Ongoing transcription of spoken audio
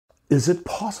Is it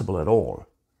possible at all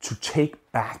to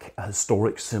take back a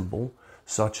historic symbol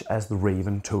such as the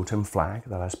raven totem flag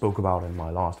that I spoke about in my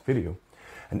last video?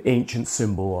 An ancient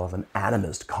symbol of an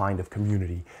animist kind of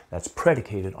community that's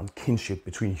predicated on kinship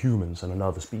between humans and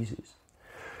another species.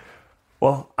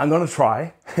 Well, I'm gonna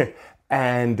try,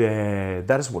 and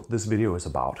that is what this video is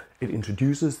about. It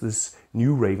introduces this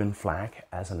new raven flag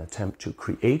as an attempt to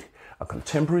create a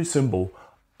contemporary symbol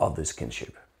of this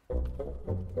kinship.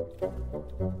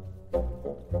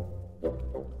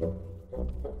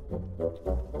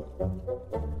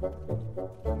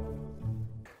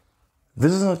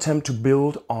 This is an attempt to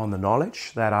build on the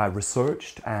knowledge that I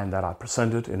researched and that I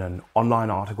presented in an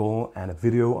online article and a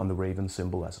video on the raven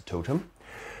symbol as a totem.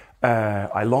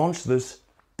 I launched this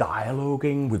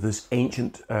dialoguing with this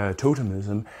ancient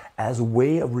totemism as a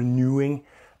way of renewing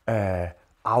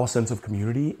our sense of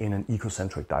community in an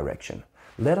ecocentric direction.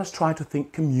 Let us try to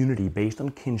think community based on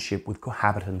kinship with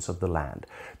cohabitants of the land,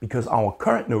 because our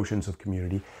current notions of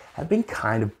community have been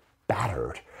kind of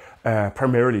battered.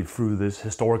 Primarily through this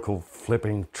historical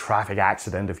flipping traffic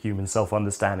accident of human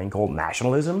self-understanding called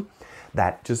nationalism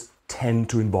that just tend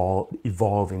to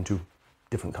evolve into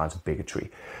different kinds of bigotry.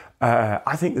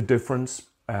 I think the difference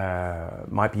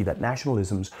might be that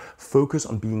nationalisms focus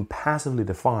on being passively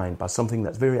defined by something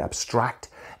that's very abstract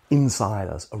inside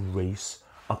us, a race,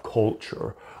 a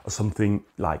culture, or something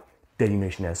like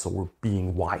Danishness or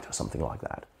being white or something like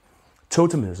that.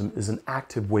 Totemism is an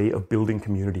active way of building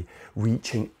community,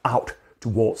 reaching out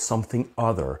towards something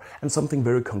other and something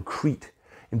very concrete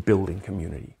in building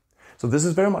community. So this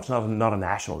is very much not a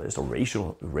nationalist or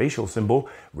racial symbol.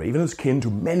 Raven is kin to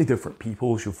many different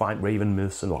peoples. You'll find raven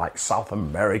myths in like South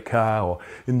America or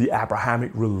in the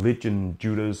Abrahamic religion,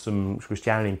 Judaism,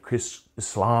 Christianity, and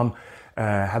Islam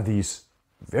have these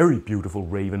very beautiful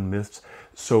raven myths.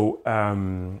 So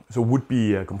it would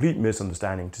be a complete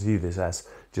misunderstanding to see this as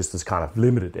just this kind of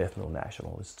limited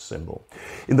ethno-nationalist symbol.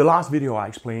 In the last video, I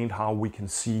explained how we can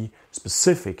see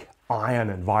specific Iron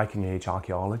and Viking Age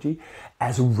archaeology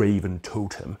as a raven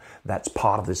totem that's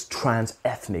part of this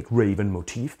trans-ethnic raven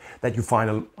motif that you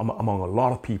find among a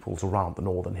lot of peoples around the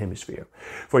Northern Hemisphere.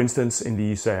 For instance, in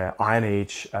these Iron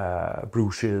Age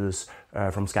brooches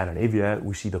from Scandinavia,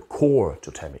 we see the core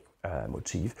totemic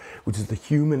motif, which is the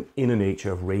human inner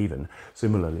nature of raven,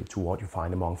 similarly to what you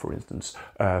find among, for instance,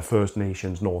 First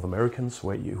Nations North Americans,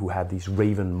 who had these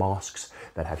raven masks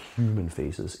that had human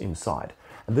faces inside.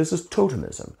 And this is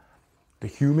totemism. The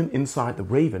human inside the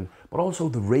raven, but also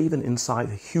the raven inside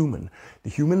the human. The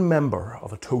human member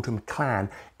of a totem clan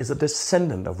is a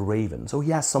descendant of raven, so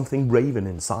he has something raven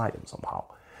inside him somehow.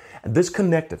 And this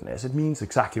connectedness, it means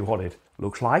exactly what it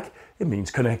looks like. It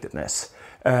means connectedness.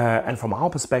 And from our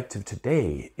perspective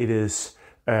today, it is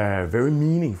very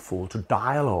meaningful to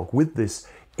dialogue with this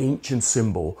ancient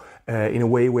symbol in a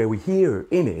way where we hear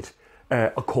in it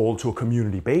a call to a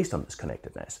community based on this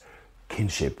connectedness,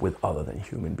 kinship with other than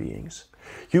human beings.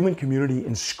 Human community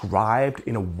inscribed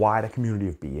in a wider community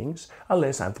of beings, a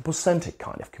less anthropocentric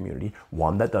kind of community,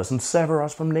 one that doesn't sever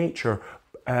us from nature.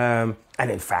 And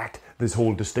in fact, this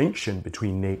whole distinction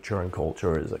between nature and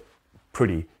culture is a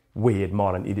pretty weird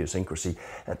modern idiosyncrasy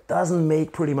that doesn't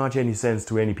make pretty much any sense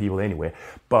to any people anyway.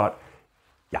 But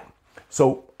yeah,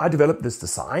 so I developed this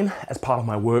design as part of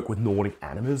my work with Nordic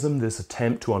animism, this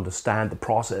attempt to understand the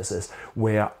processes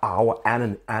where our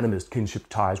animist kinship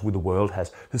ties with the world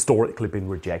has historically been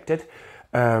rejected.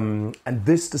 And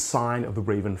this design of the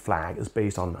raven flag is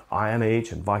based on Iron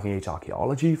Age and Viking Age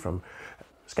archaeology from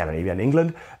Scandinavia and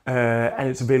England, and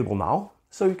it's available now,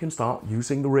 so you can start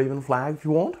using the raven flag if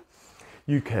you want.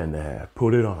 You can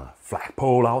put it on a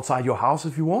flagpole outside your house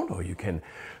if you want, or you can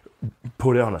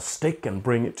put it on a stick and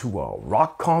bring it to a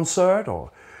rock concert,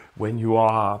 or when you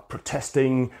are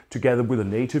protesting together with a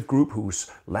native group whose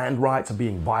land rights are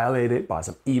being violated by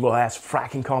some evil-ass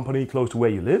fracking company close to where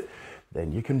you live,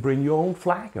 then you can bring your own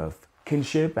flag of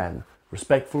kinship and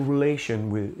respectful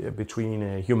relation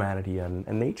between humanity and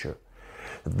nature.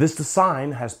 This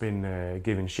design has been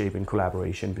given shape in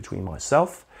collaboration between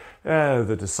myself,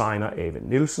 the designer Eivind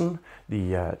Nielsen,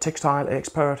 the textile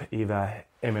expert Eva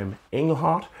M.M.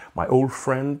 Engelhardt, my old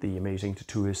friend, the amazing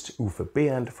tattooist Uffe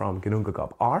Behrend from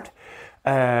Genungagop Art.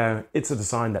 It's a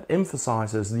design that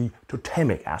emphasizes the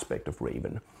totemic aspect of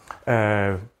raven,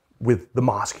 with the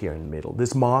mask here in the middle.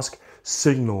 This mask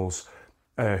signals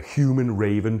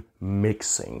human-raven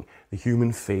mixing, the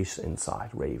human face inside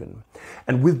raven.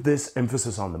 And with this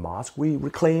emphasis on the mask, we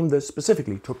reclaim the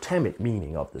specifically totemic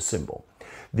meaning of the symbol.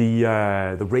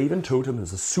 The raven totem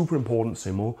is a super important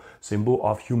symbol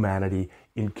of humanity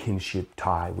in kinship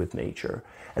tie with nature.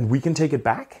 And we can take it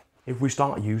back if we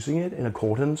start using it in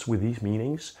accordance with these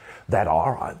meanings that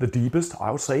are the deepest,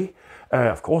 I would say.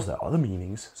 Of course, there are other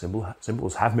meanings.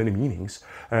 Symbols have many meanings.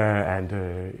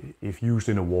 And if used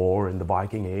in a war in the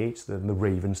Viking Age, then the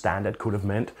raven standard could have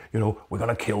meant, we're going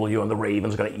to kill you and the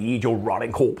raven's going to eat your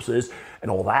rotting corpses and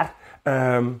all that.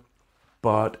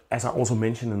 But as I also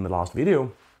mentioned in the last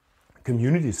video,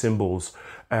 community symbols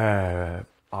are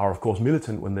of course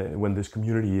militant when this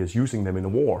community is using them in a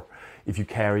war. If you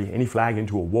carry any flag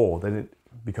into a war, then it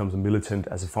becomes a militant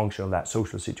as a function of that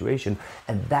social situation,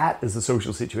 and that is the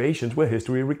social situations where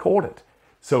history recorded.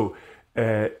 So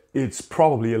it's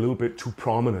probably a little bit too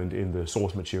prominent in the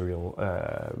source material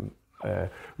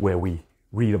where we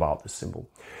read about this symbol.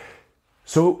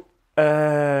 So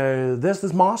there's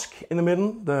this mask in the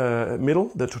middle,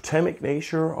 the totemic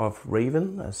nature of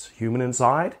raven as human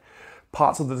inside.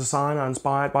 Parts of the design are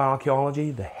inspired by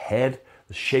archaeology: the head,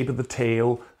 the shape of the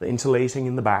tail, the interlacing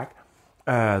in the back.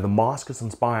 The mask is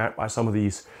inspired by some of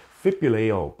these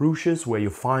fibulae or brooches where you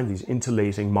find these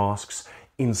interlacing masks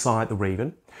inside the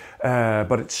raven.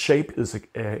 But its shape is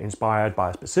inspired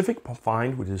by a specific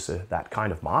find, which is that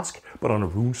kind of mask. But on a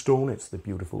runestone, it's the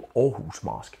beautiful Aarhus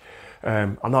mask.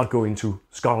 I'm not going into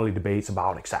scholarly debates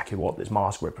about exactly what this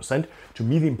mask represents. To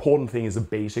me, the important thing is the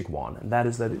basic one, and that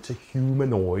is that it's a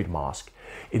humanoid mask.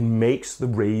 It makes the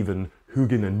raven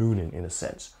Hugin and Munin in a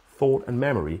sense. Thought and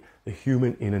memory, the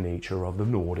human inner nature of the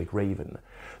Nordic raven.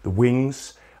 The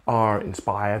wings are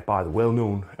inspired by the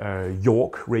well-known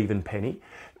York raven penny,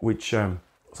 which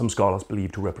some scholars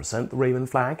believe to represent the raven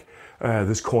flag.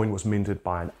 This coin was minted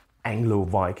by an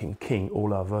Anglo-Viking king,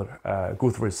 Olafur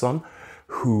Guthrisson,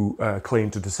 who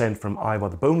claimed to descend from Ivar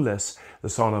the Boneless, the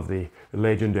son of the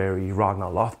legendary Ragnar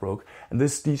Lothbrok. And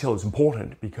this detail is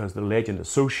important because the legend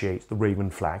associates the raven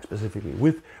flag specifically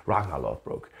with Ragnar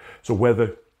Lothbrok. So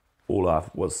whether Olaf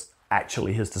was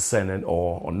actually his descendant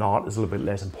or not is a little bit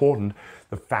less important.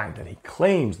 The fact that he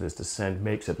claims this descent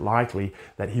makes it likely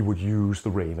that he would use the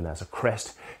raven as a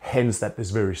crest, hence that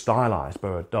this very stylized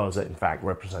bird does in fact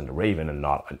represent a raven and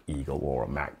not an eagle or a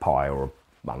magpie or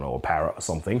a parrot or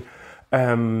something.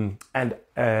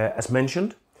 As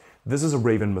mentioned, this is a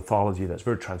raven mythology that's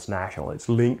very transnational. It's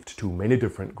linked to many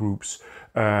different groups,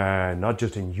 not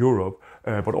just in Europe,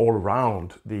 but all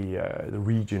around the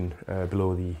region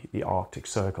below the Arctic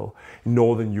Circle. In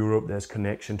Northern Europe, there's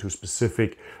connection to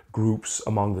specific groups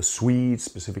among the Swedes,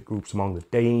 specific groups among the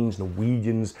Danes,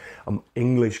 Norwegians,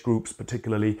 English groups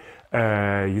particularly.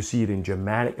 You see it in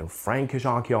Germanic and Frankish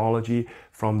archaeology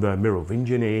from the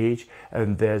Merovingian age,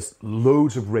 and there's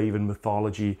loads of raven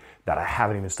mythology that I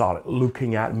haven't even started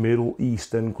looking at: Middle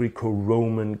Eastern,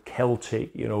 Greco-Roman, Celtic,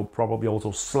 probably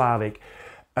also Slavic.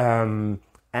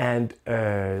 And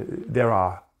there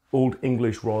are Old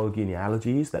English royal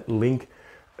genealogies that link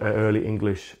early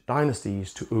English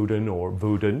dynasties to Odin or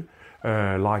Woden,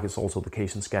 like it's also the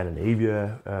case in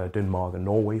Scandinavia, Denmark and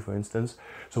Norway, for instance.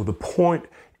 So the point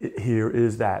here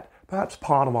is that perhaps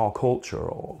part of our culture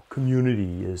or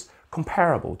community is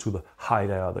comparable to the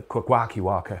Haida or the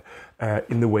Kwakwaka'wakw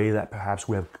in the way that perhaps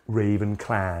we have Raven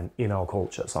clan in our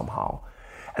culture somehow.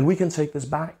 And we can take this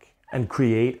back and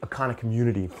create a kind of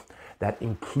community that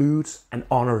includes and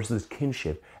honors this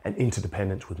kinship and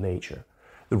interdependence with nature.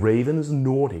 The raven is a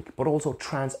Nordic, but also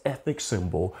trans-ethnic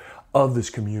symbol of this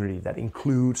community that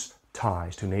includes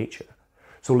ties to nature.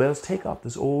 So let us take up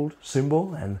this old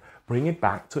symbol and bring it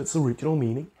back to its original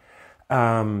meaning.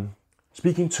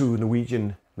 Speaking to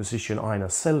Norwegian musician Einar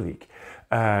Selvik,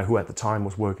 who at the time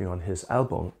was working on his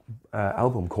album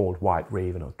called White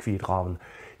Raven or Hvit Raven,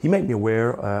 he made me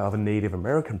aware of a Native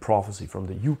American prophecy from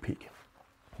the Yupik,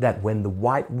 that when the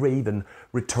white raven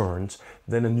returns,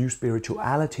 then a new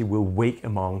spirituality will wake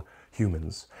among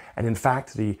humans. And in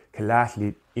fact, the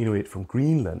Kalaallit Inuit from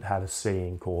Greenland had a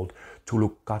saying called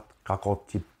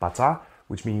Tulukkatkakotipata,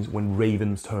 which means when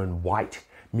ravens turn white,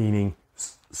 meaning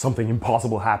something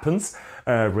impossible happens,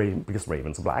 because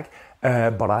ravens are black.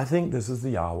 But I think this is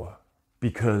the hour,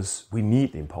 because we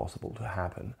need the impossible to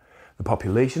happen. The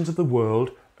populations of the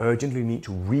world urgently need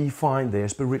to refine their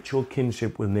spiritual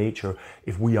kinship with nature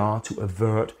if we are to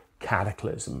avert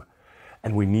cataclysm.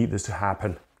 And we need this to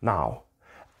happen now.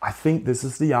 I think this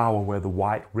is the hour where the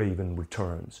white raven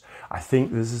returns. I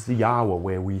think this is the hour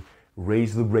where we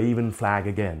raise the raven flag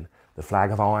again, the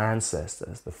flag of our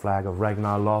ancestors, the flag of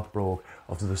Ragnar Lothbrok,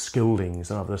 of the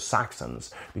Scyldings and of the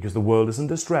Saxons, because the world is in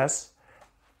distress,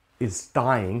 is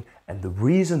dying, and the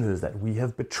reason is that we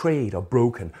have betrayed or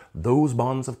broken those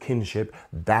bonds of kinship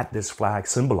that this flag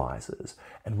symbolizes,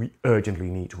 and we urgently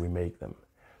need to remake them.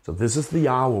 So this is the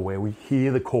hour where we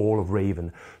hear the call of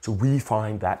Raven to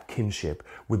refine that kinship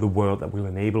with the world that will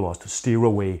enable us to steer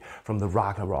away from the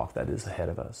Ragnarok that is ahead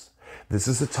of us. This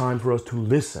is the time for us to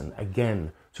listen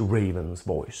again to Raven's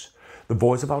voice, the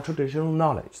voice of our traditional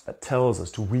knowledge that tells us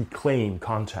to reclaim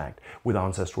contact with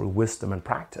ancestral wisdom and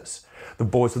practice, the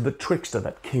voice of the trickster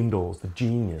that kindles the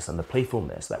genius and the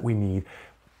playfulness that we need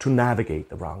to navigate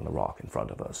the Ragnarok in front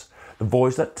of us, the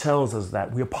voice that tells us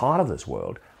that we are part of this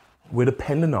world, we're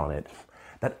dependent on it,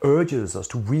 that urges us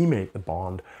to remake the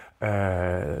bond,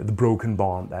 the broken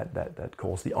bond that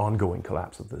caused the ongoing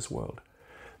collapse of this world.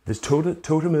 This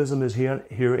totemism is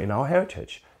here in our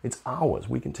heritage. It's ours.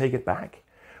 We can take it back.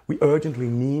 We urgently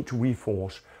need to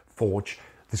forge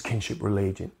this kinship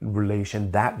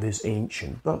relation that this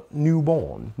ancient, but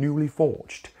newborn, newly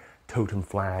forged totem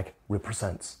flag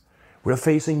represents. We're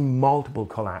facing multiple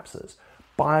collapses: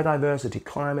 biodiversity,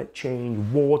 climate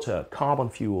change, water, carbon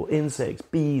fuel, insects,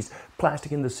 bees,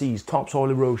 plastic in the seas,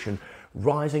 topsoil erosion,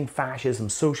 rising fascism,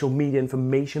 social media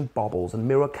information bubbles and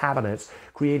mirror cabinets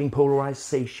creating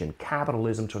polarization,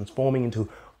 capitalism transforming into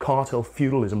cartel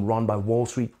feudalism run by Wall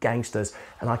Street gangsters,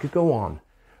 and I could go on.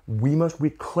 We must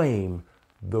reclaim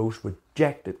those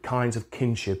rejected kinds of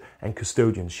kinship and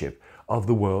custodianship of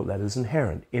the world that is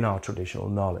inherent in our traditional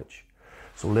knowledge.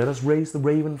 So let us raise the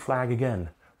Raven flag again,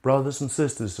 brothers and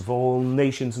sisters of all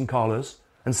nations and colors,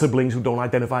 and siblings who don't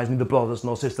identify as neither brothers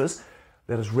nor sisters.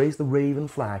 Let us raise the Raven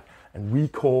flag and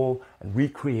recall and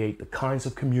recreate the kinds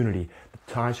of community that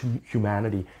ties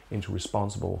humanity into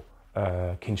responsible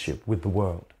kinship with the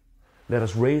world. Let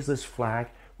us raise this flag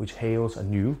which hails a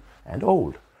new and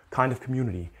old kind of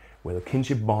community where the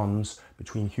kinship bonds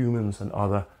between humans and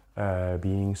other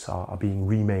beings are being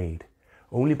remade.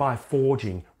 Only by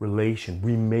forging relation,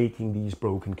 remaking these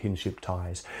broken kinship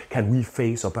ties, can we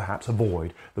face or perhaps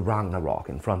avoid the Ragnarok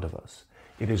in front of us.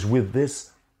 It is with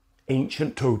this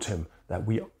ancient totem that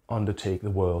we undertake the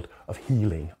world of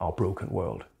healing our broken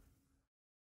world.